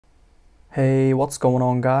Hey, what's going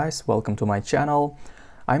on guys? Welcome to my channel.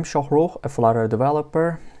 I'm Shohruh, a Flutter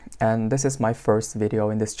developer, and this is my first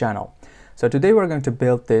video in this channel. So today we're going to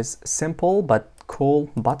build this simple but cool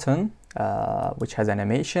button which has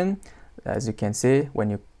animation. As you can see, when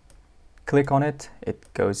you click on it, it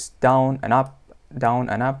goes down and up,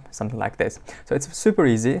 something like this. So it's super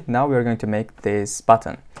easy. Now we're going to make this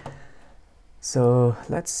button. So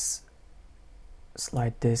let's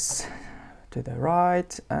slide this to the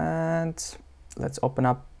right and let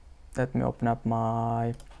me open up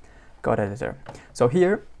my code editor. So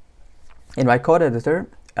here in my code editor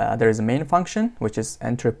there is a main function which is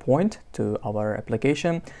entry point to our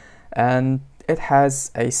application, and it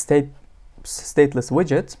has a stateless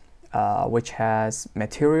widget which has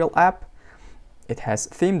material app. It has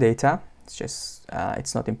theme data. It's just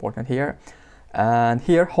it's not important here, and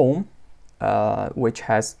here home which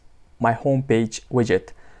has my home page widget.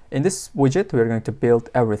 In this widget, we're going to build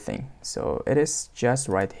everything. So it is just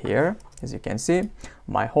right here. As you can see,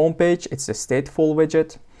 my home page, it's a stateful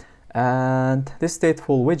widget. And this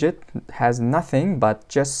stateful widget has nothing but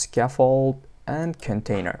just scaffold and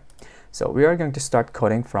container. So we are going to start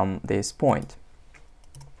coding from this point.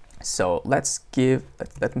 So let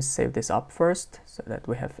me save this up first so that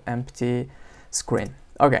we have empty screen.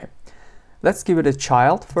 Okay, let's give it a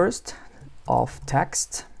child first of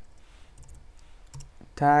text.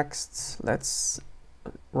 Let's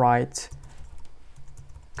write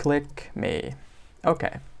click me.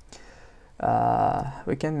 Okay,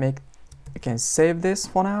 we can save this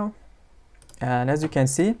for now, and as you can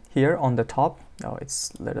see here on the top,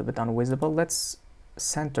 it's a little bit invisible. Let's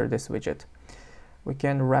center this widget. We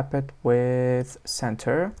can wrap it with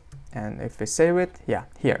center, and if we save it, yeah,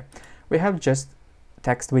 here we have just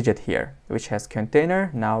text widget here which has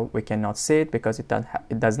container. Now we cannot see it because it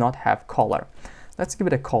does not have color. Let's give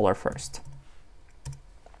it a color first.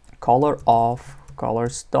 Color of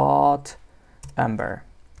colors dot amber.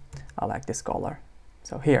 I like this color.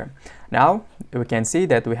 So here, now we can see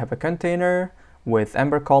that we have a container with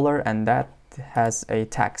amber color, and that has a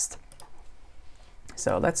text.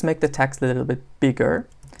 So let's make the text a little bit bigger.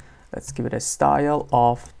 Let's give it a style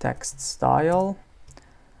of text style.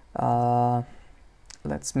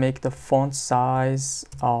 Let's make the font size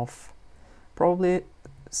of probably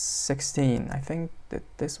 16. I think that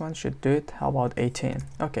this one should do it. How about 18?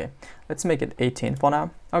 Okay, let's make it 18 for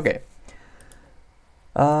now. Okay,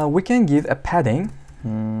 we can give a padding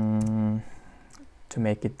to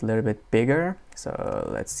make it a little bit bigger. So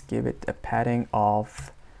let's give it a padding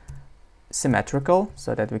of symmetrical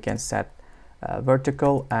so that we can set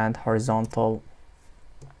vertical and horizontal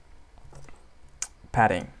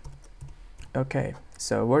padding. Okay,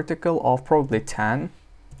 so vertical of probably 10.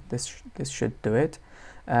 This should do it.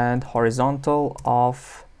 And horizontal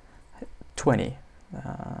of 20.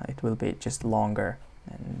 It will be just longer,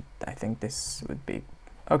 and I think this would be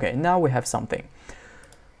okay. Now we have something,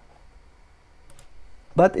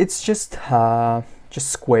 but it's just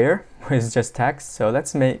square with just text. So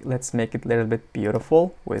let's make it a little bit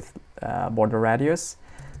beautiful with border radius.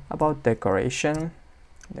 About decoration,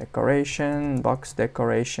 box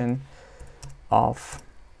decoration of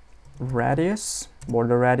radius,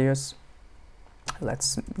 border radius.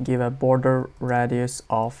 Let's give a border radius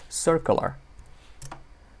of circular.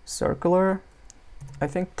 I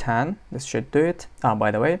think 10. This should do it.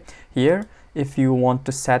 By the way, here, if you want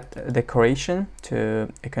to set decoration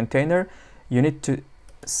to a container, you need to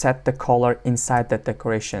set the color inside that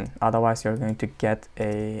decoration. Otherwise, you're going to get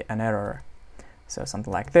an error. So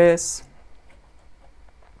something like this.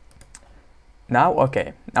 Now,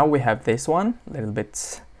 okay, now we have this one, a little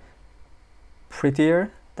bit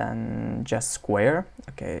prettier than just square.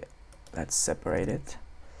 Okay, let's separate it.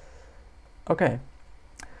 Okay,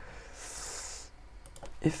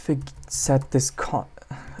 if we set this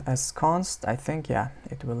as const, I think, yeah,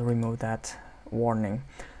 it will remove that warning.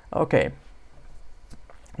 Okay,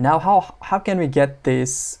 now how can we get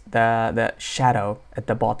this the shadow at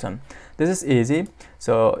the bottom? This is easy.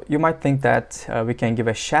 So you might think that we can give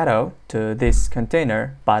a shadow to this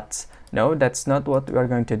container, but no, that's not what we are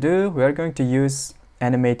going to do. We are going to use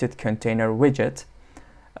animated container widget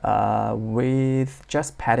with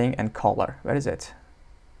just padding and color. Where is it?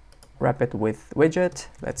 Wrap it with widget.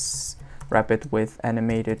 Let's wrap it with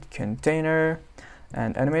animated container,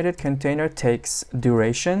 and animated container takes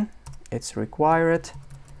duration. It's required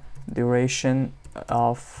duration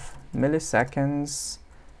of milliseconds.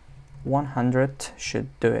 100 should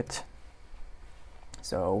do it.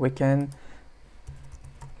 So we can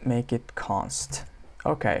make it const.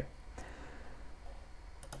 Okay.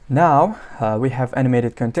 Now we have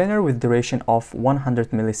animated container with duration of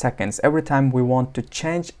 100 milliseconds. Every time we want to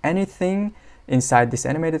change anything inside this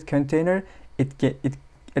animated container, it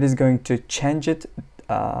is going to change it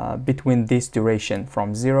between this duration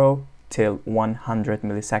from 0 till 100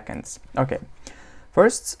 milliseconds. Okay,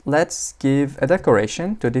 first let's give a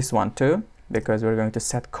decoration to this one too, because we're going to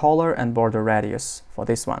set color and border radius for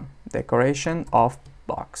this one. Decoration of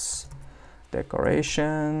box,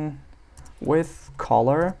 decoration with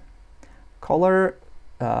color.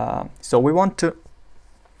 So we want to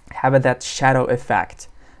have that shadow effect.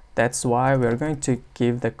 That's why we're going to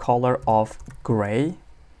give the color of gray,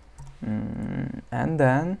 and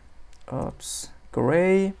then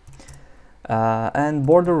gray, and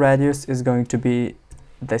border radius is going to be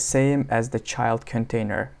the same as the child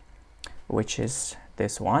container, which is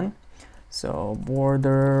this one. So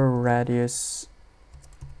border radius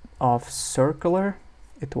of circular,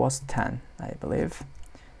 it was 10, I believe.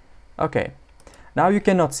 Okay, now you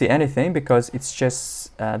cannot see anything because it's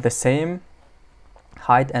just the same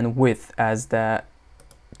height and width as the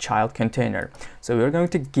child container. So we're going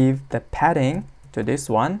to give the padding to this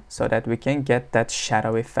one so that we can get that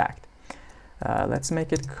shadow effect. Let's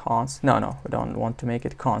make it const. No, we don't want to make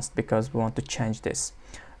it const because we want to change this.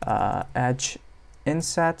 Edge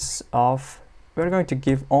insets of, we're going to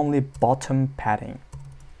give only bottom padding.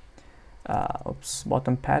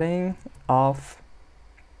 Bottom padding of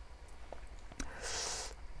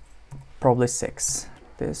probably 6.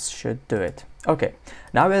 This should do it. Okay,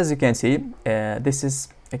 now as you can see, this is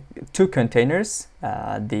two containers.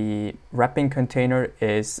 The wrapping container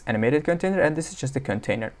is animated container, and this is just a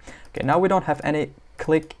container. Okay, now we don't have any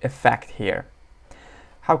click effect here.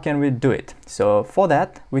 How can we do it? So for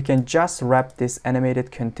that, we can just wrap this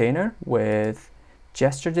animated container with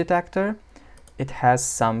gesture detector. It has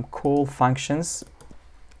some cool functions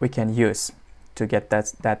we can use to get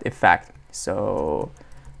that effect. So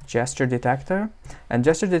gesture detector, and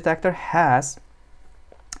gesture detector has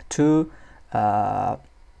two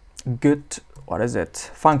good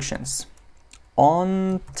functions: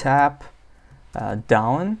 on tap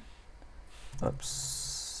down,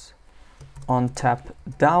 on tap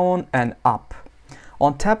down and up.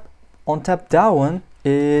 On tap down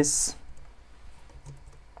is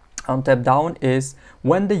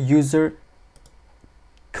when the user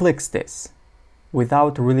clicks this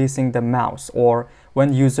without releasing the mouse, or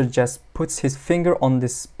when user just puts his finger on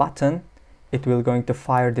this button, it will going to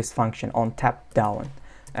fire this function on tap down.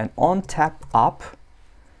 And on tap up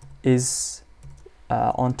is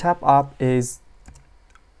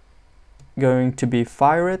going to be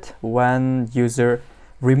fired when user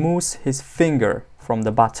removes his finger from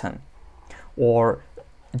the button, or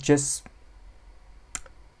just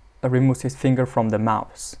removes his finger from the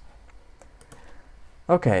mouse.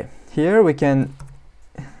 Okay, here we can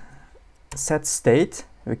set state.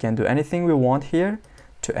 We can do anything we want here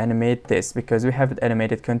to animate this. Because we have an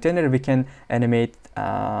animated container, we can animate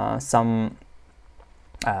some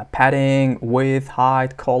padding, width,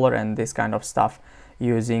 height, color, and this kind of stuff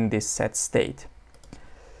using this set state.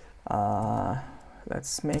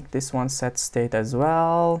 Let's make this one set state as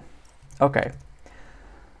well. Okay,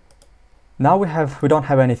 now we don't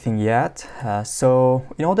have anything yet, so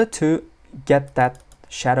in order to get that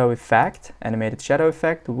shadow effect, animated shadow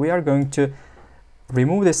effect, we are going to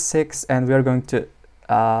remove the 6 and we are going to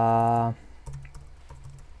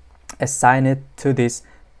assign it to this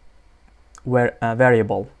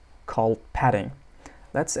variable called padding.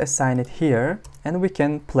 Let's assign it here, and we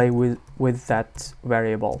can play with that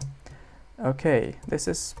variable. Okay, this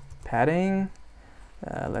is padding.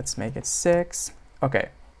 Let's make it 6. Okay.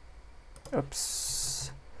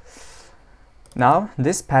 Oops. Now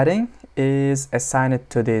this padding is assigned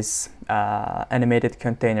to this animated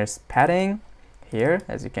containers padding here,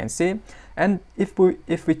 as you can see. And if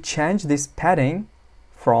we change this padding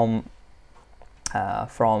from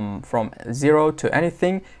 0 to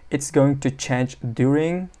anything, it's going to change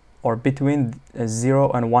during or between 0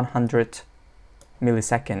 and 100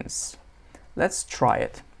 milliseconds. Let's try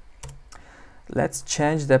it. Let's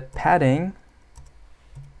change the padding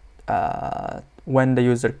when the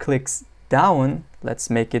user clicks down. Let's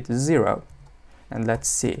make it 0, and let's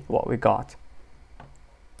see what we got.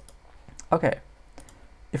 Okay,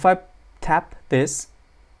 if I tap this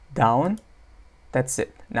down, that's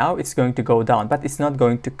it. Now it's going to go down, but it's not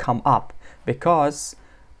going to come up, because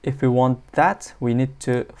if we want that, we need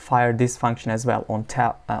to fire this function as well, on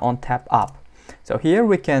tap up. So here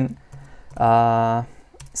we can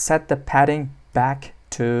set the padding back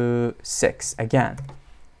to 6 again.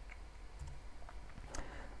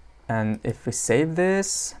 And if we save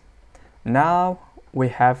this, now we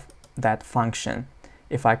have that function.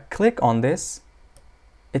 If I click on this,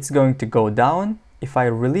 it's going to go down. If I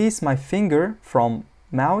release my finger from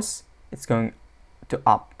mouse, it's going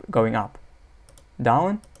up,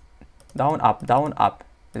 down, down, up, down, up.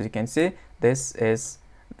 As you can see, this is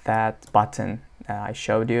that button I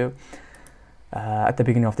showed you at the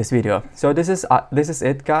beginning of this video. So this is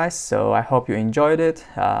it, guys. So I hope you enjoyed it.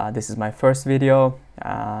 This is my first video,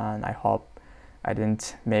 and I hope I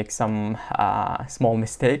didn't make some small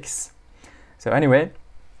mistakes. So anyway,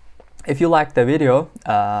 if you liked the video,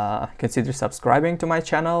 consider subscribing to my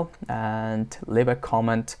channel and leave a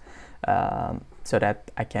comment so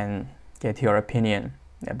that I can get your opinion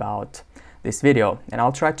about this video, and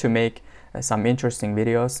I'll try to make some interesting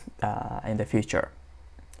videos in the future.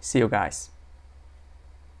 See you guys.